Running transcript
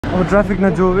अब ट्रैफिक ना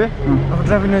जो वे अब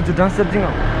ट्रैफिक ना जो डांस सेटिंग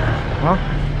हां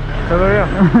चलो रे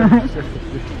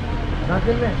डांस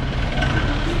में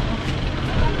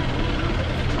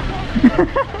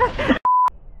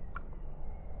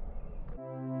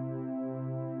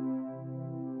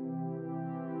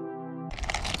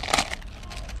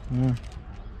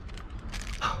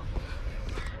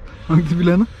Hangi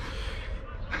bilen?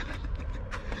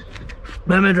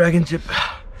 मैं dragon chip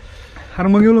Har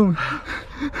mange oğlum.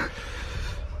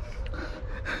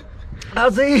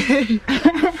 Azay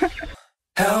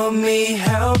Help me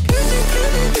help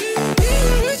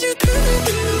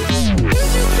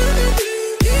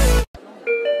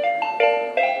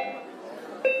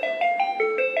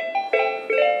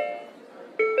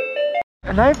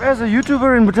Life as a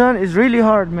YouTuber in Bhutan is really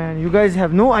hard, man. You guys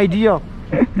have no idea.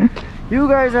 You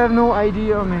guys have no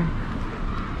idea, man.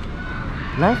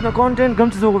 Life no content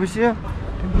comes to over here.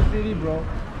 Temple City, bro.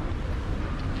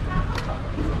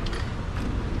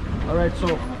 Alright, so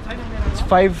it's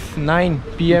 5:09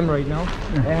 PM right now,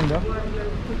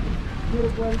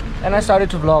 and I started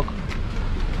to vlog.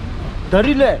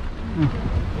 Darile,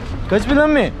 Gachbina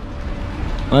me.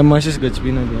 I'm Mashish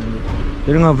Gachbina.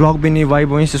 Doing a vlog bini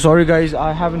vibe. Sorry guys,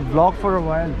 I haven't vlogged for a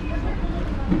while.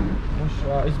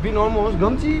 It's been almost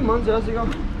Gamchi months.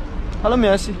 Hello,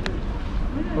 Messi.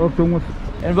 Oh, so much.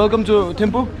 And welcome to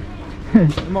Thimphu.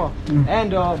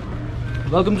 And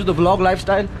welcome to the vlog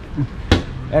lifestyle.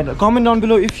 And comment down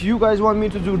below if you guys want me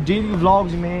to do daily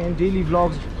vlogs, man. Daily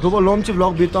vlogs. Double launch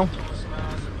vlog beta.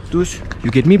 Tush,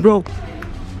 you get me, bro?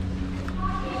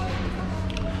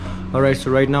 Alright,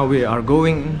 so right now we are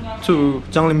going to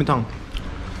Changlimitang.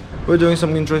 We're doing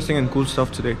some interesting and cool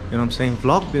stuff today. You know what I'm saying?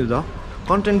 Vlog builder.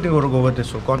 Content thing go over this.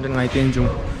 So content I think.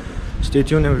 Stay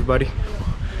tuned, everybody.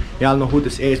 Y'all know who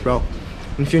this is, bro.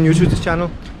 And if you're new to this channel,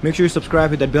 make sure you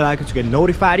subscribe, hit that bell icon to get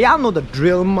notified. Y'all know the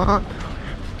drill, man.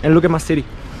 And look at my city.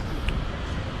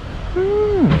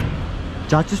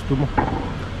 Judges to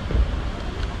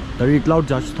very loud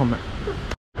judges to me.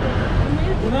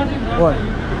 What?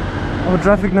 अब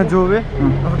traffic ना जो वे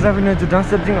अब traffic ना जो dance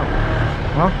setting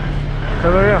हाँ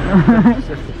चलो रे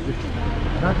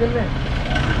dance में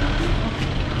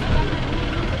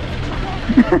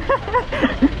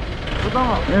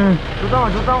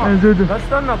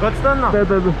जोता गच्छ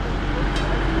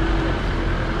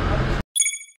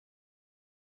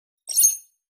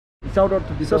Shout out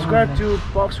to the Subscribe to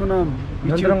Box Funam.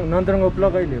 My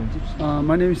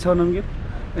name is Saunamgir,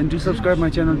 and do subscribe my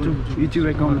channel to YouTube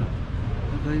account.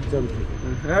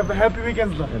 Have a happy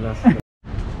weekend.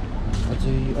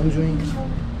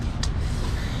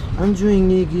 I'm doing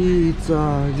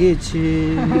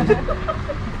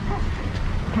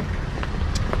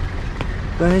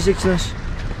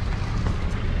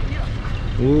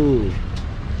Ooh.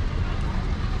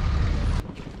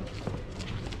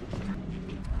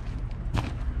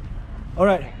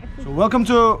 Alright, so welcome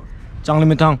to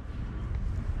Changlimitang.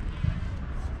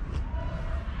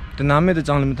 The name is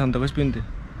Changlimitang. What's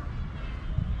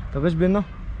been no?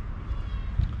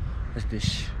 What's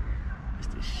this?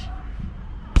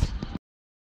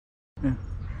 Yeah.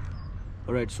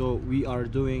 Alright, so we are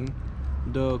doing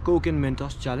the Coke and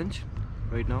Mentos challenge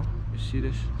right now. You see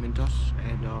this Mentos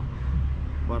and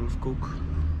bottle of Coke.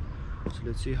 So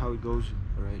let's see how it goes.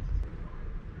 Alright.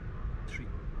 3.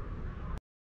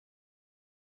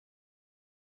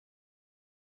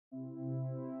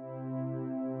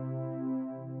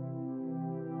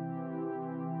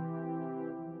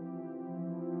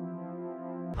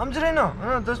 I'm trying now.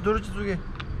 That's Dorothy.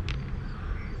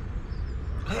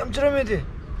 I'm trying.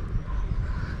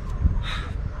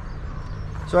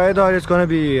 So I thought it's gonna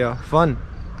be fun,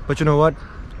 but you know what?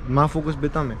 My focus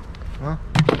beta me. Huh?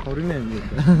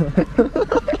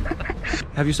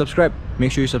 Have you subscribed?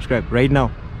 Make sure you subscribe right now.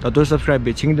 Don't subscribe.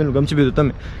 Be ching den gamchi be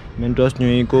dotame. Mentos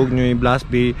nui, Coke nui, Blast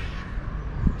be.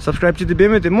 Subscribe to the be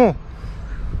mo.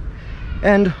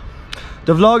 And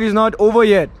the vlog is not over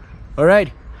yet. All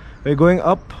right, we're going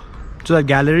up to the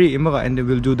gallery and then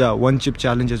we'll do the one chip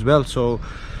challenge as well. So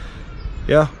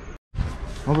yeah.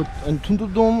 And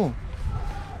tuntu domo.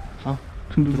 Huh?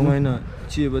 Tuntu domo na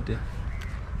chiye bate.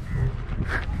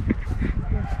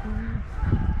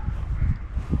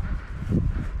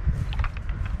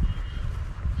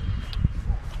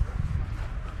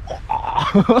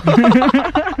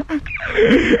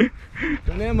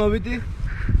 Ne mabiti?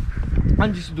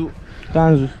 Anjis do.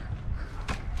 Tanzu.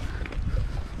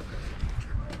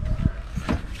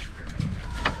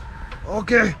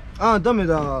 Okay. Tell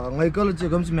da. Ngai college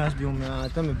comes to mass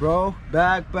biome. Tell me, bro.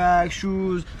 Backpack,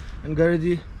 shoes, and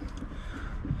gardi.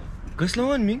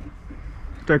 Gaslawan me?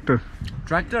 Tractor.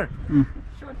 Tractor?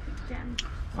 Short jam.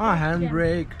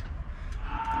 Handbrake.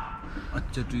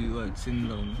 Acha to you at sin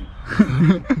long.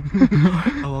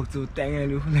 I walk to tang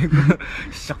and you like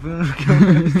shuffling.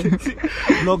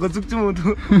 Logo took to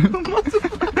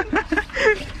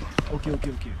Okay.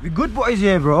 We good boys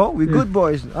here, bro. We good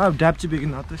boys. I've dapped to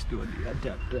begin not this to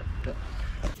dap.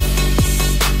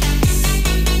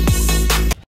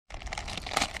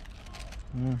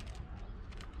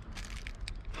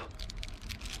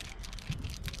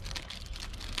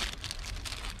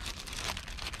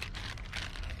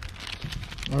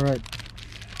 Alright.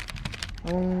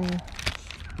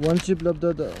 One chip left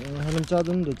the haven't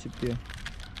charged the chip here.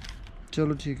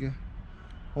 Chalo theek hai.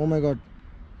 Oh my god.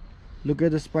 Look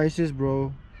at the spices,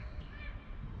 bro.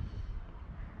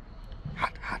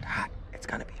 Hot. It's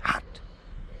gonna be hot.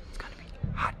 It's gonna be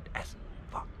hot as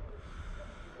fuck.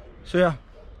 So yeah.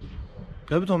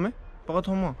 Lebi thome. Paka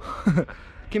thoma.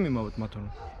 Kimi mawat maton.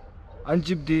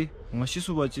 Anjib di ngasi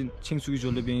subachin chingsugi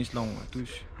jole bien islang tu.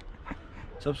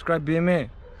 Subscribe be me.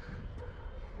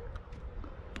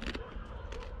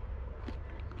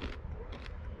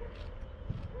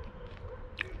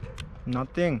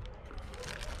 Nothing.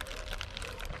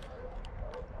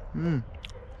 And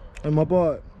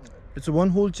Mappa, it's a one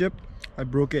whole chip. I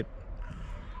broke it.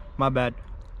 My bad.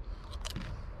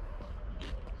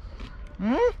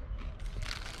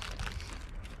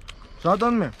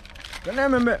 Satan me. Can I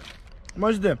remember?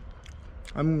 Much there.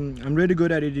 I'm really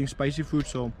good at eating spicy food,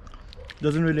 so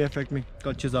doesn't really affect me.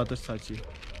 Kachhe zyada sachi.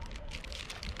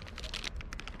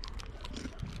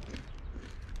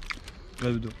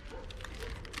 Let's do.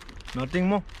 Nothing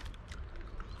more.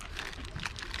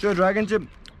 Sure, dragon chip.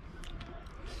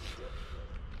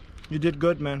 You did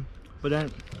good, man. But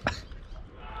then,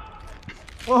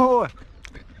 oh,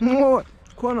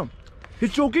 Quantum,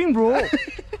 he's choking, bro.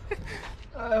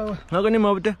 How can you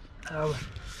move it?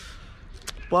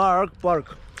 Park.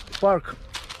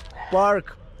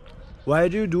 Why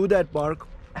do you do that, Park?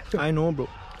 I know, bro.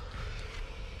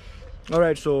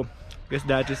 Alright, so guess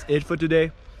that is it for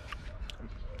today.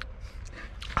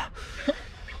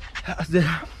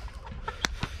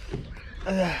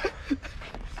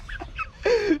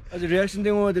 As a reaction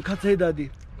thing over the Katsai Daddy.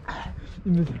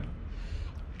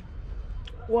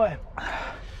 Why?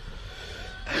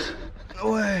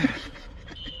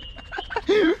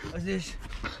 What's this?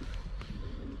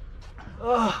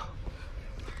 Oh,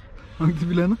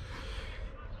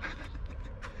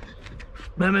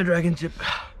 Mama dragon chip.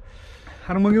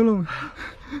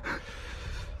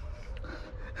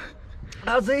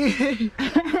 I'll say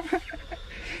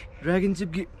dragon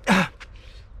chip.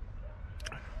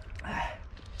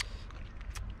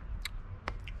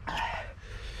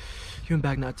 You're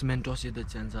back not to Mentos the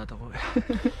chance out of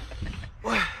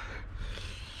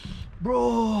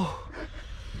bro.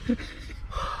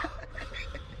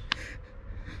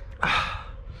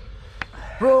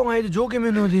 Bro, I had a joke in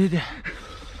no did.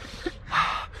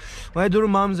 Why do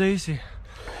mom's easy?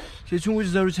 She's too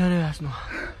much the channel. No.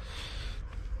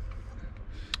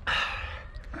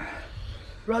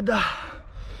 Brother.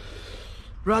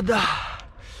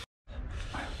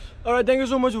 Alright, thank you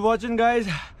so much for watching, guys.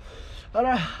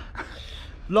 Alright.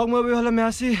 Vlog mein bhi hala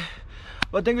maisi.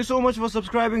 But thank you so much for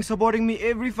subscribing, supporting me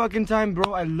every fucking time,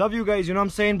 bro. I love you guys, you know what I'm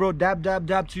saying, bro? Dab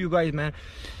to you guys, man.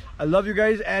 I love you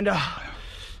guys, and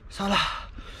Salah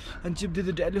and Chip did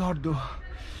the deadly hard though.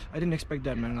 I didn't expect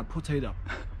that, man. I put it up.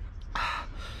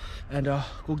 And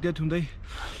cook that tunday.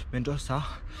 Mentor sa.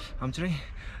 I'm trying.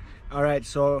 Alright,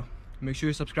 so make sure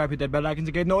you subscribe, hit that bell icon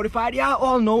to get notified. Yeah,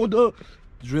 all know the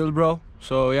drill, bro.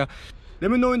 So yeah. Let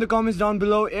me know in the comments down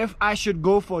below if I should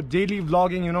go for daily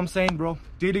vlogging, you know what I'm saying, bro?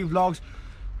 Daily vlogs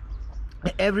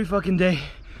every fucking day.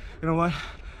 You know what?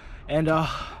 And yeah,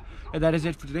 that is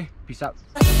it for today. Peace out.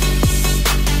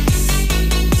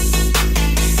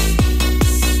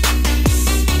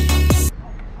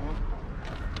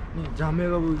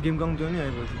 जामेगा वो game count तो नहीं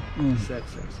आएगा जी set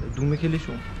दूँ में खेले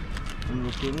show हम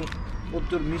लोग के वो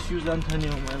उत्तर मिसयूज आंथा नहीं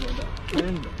हमारे वाला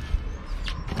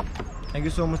Thank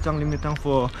you so much Changlim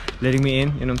for letting me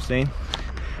in, you know what I'm saying,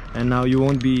 and now you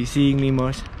won't be seeing me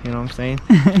much, you know what I'm saying.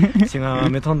 Singa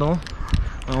methondo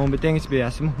won't be thanks be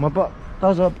asim mapa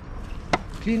thumbs up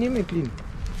clean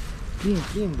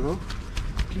bro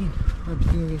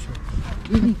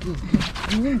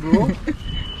clean bro.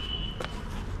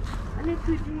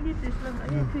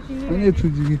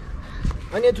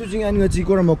 아니야 투징이 아니가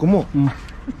지거라 먹고 뭐.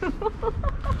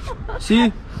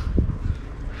 See?